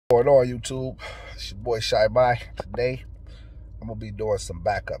Going on YouTube, it's your boy Shy By. Today I'm gonna be doing some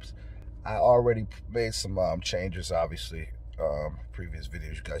backups. I already made some changes, obviously, previous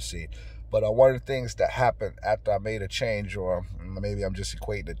videos you guys see, but one of the things that happened after I made a change, or maybe I'm just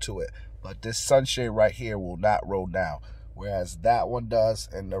equating it to it, but this sunshade right here will not roll down, whereas that one does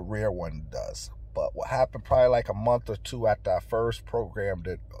and the rear one does. But what happened probably like a month or two after I first programmed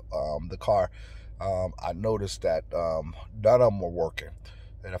it, the car, I noticed that none of them were working.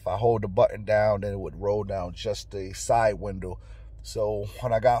 And if I hold the button down, then it would roll down just the side window. So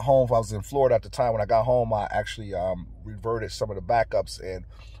when I got home, I was in Florida at the time. When I got home, I actually reverted some of the backups and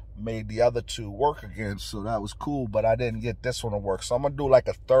made the other two work again. So that was cool, but I didn't get this one to work. So I'm gonna do like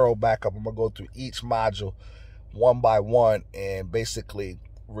a thorough backup. I'm gonna go through each module one by one and basically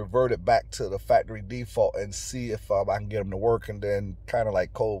revert it back to the factory default and see if I can get them to work, and then kind of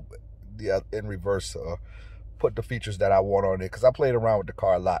like code the in reverse. Put the features that I want on it, because I played around with the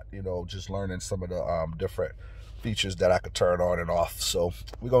car a lot, you know, just learning some of the different features that I could turn on and off. So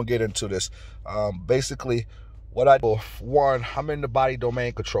we're gonna get into this. Basically what I do, one, I'm in the body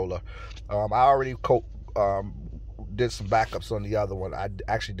domain controller. I already did some backups on the other one. I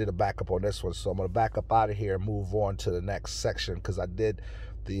actually did a backup on this one, so I'm gonna back up out of here and move on to the next section, because I did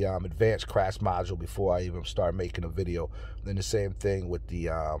the advanced crash module before I even started making a video. Then the same thing with the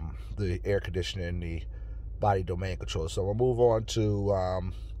air conditioner and the body domain controller. So we'll move on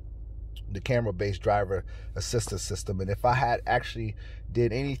to the camera-based driver assistance system. And if I had actually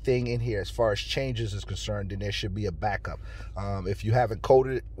did anything in here as far as changes is concerned, then there should be a backup. If you haven't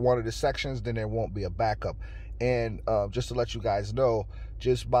coded one of the sections, then there won't be a backup. And just to let you guys know,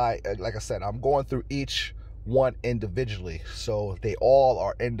 just by like I said, I'm going through each one individually, so they all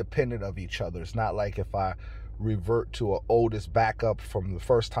are independent of each other. It's not like if I revert to an oldest backup from the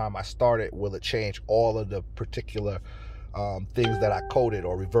first time I started, will it change all of the particular things that I coded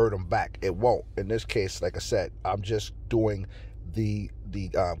or revert them back? It won't. In this case, like I said, I'm just doing the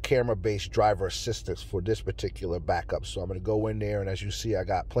camera-based driver assistance for this particular backup. So I'm going to go in there, and as you see, I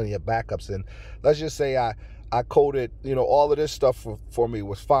got plenty of backups. And let's just say I coded, you know, all of this stuff for me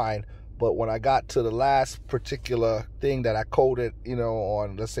was fine. But when I got to the last particular thing that I coded, you know,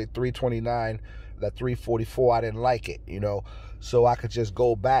 on, let's say 329, that 344, I didn't like it, you know, so I could just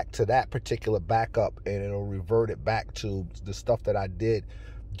go back to that particular backup and it'll revert it back to the stuff that I did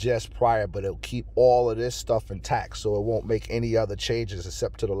just prior, but it'll keep all of this stuff intact, so it won't make any other changes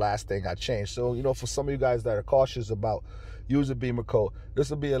except to the last thing I changed. So, you know, for some of you guys that are cautious about using Bimmercode, this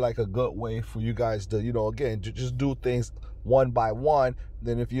will be like a good way for you guys to, you know, again, just do things one by one.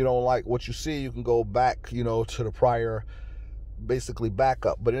 Then if you don't like what you see, you can go back, you know, to the prior basically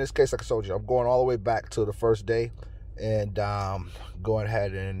backup. But in this case, like I told you, I'm going all the way back to the first day, and going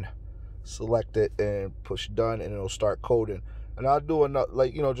ahead and select it and push done, and it'll start coding. And I'll do another,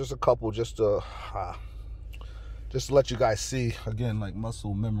 like, you know, just a couple, just to let you guys see again, like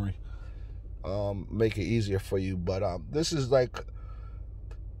muscle memory, make it easier for you. But this is like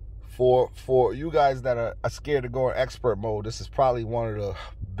for you guys that are scared to go in expert mode, this is probably one of the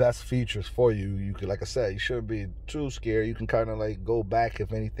best features for you. You could, like I said, you shouldn't be too scared. You can kind of like go back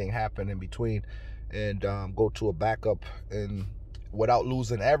if anything happened in between, and go to a backup, and without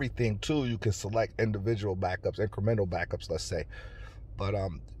losing everything too, you can select individual backups, incremental backups, let's say. But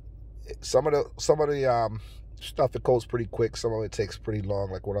some of the stuff, it goes pretty quick. Some of it takes pretty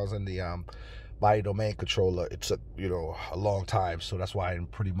long. Like when I was in the body domain controller, it took, you know, a long time, so that's why I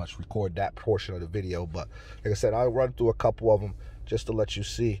didn't pretty much record that portion of the video. But like I said, I'll run through a couple of them just to let you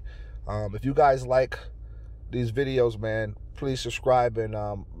see. If you guys like these videos, man, please subscribe and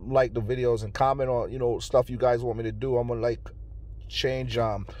like the videos and comment on, you know, stuff you guys want me to do. I'm gonna like change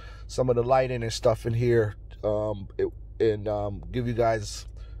some of the lighting and stuff in here, and give you guys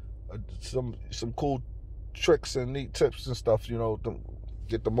some cool tricks and neat tips and stuff, you know, to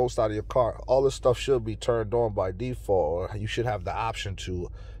get the most out of your car. All this stuff should be turned on by default, or you should have the option to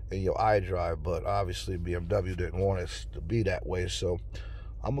in your iDrive, but obviously BMW didn't want us to be that way. So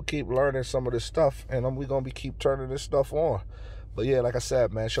I'm gonna keep learning some of this stuff, and we're gonna keep turning this stuff on. But yeah, like I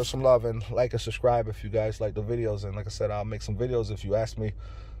said, man, show some love and like and subscribe if you guys like the videos. And like I said, I'll make some videos if you ask me,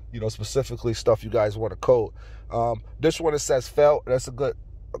 you know, specifically stuff you guys want to code. This one, it says failed. That's a good,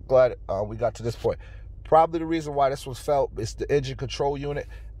 glad we got to this point. Probably the reason why this was failed is the engine control unit.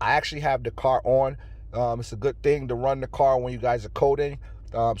 I actually have the car on. It's a good thing to run the car when you guys are coding,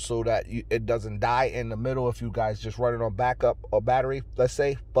 so that it doesn't die in the middle if you guys just run it on backup or battery, let's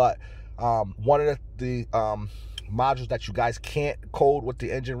say. But one of the modules that you guys can't code with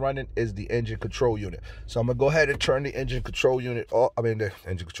the engine running is the engine control unit. So I'm gonna go ahead and turn the engine control unit off.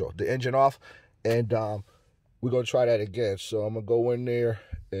 The engine off, and we're gonna try that again. So I'm gonna go in there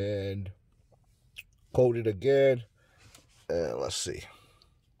and code it again. And let's see.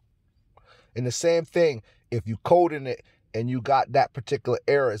 And the same thing, if you code in it and you got that particular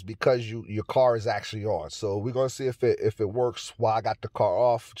error, it's because your car is actually on. So we're gonna see if it works while I got the car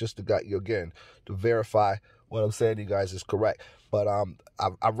off, just to got you again to verify what I'm saying to you guys is correct. But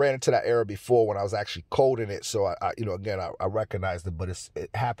I ran into that error before when I was actually coding it, so I again I recognized it, but it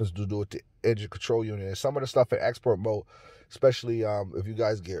happens to do with the engine control unit and some of the stuff in export mode, especially if you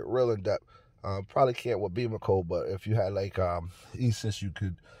guys get real in depth. Probably can't with Bimmercode, but if you had like eSys, you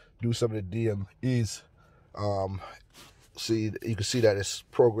could do some of the DMEs. See, you can see that it's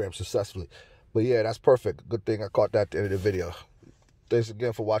programmed successfully. But yeah, that's perfect. Good thing I caught that at the end of the video. Thanks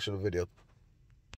again for watching the video.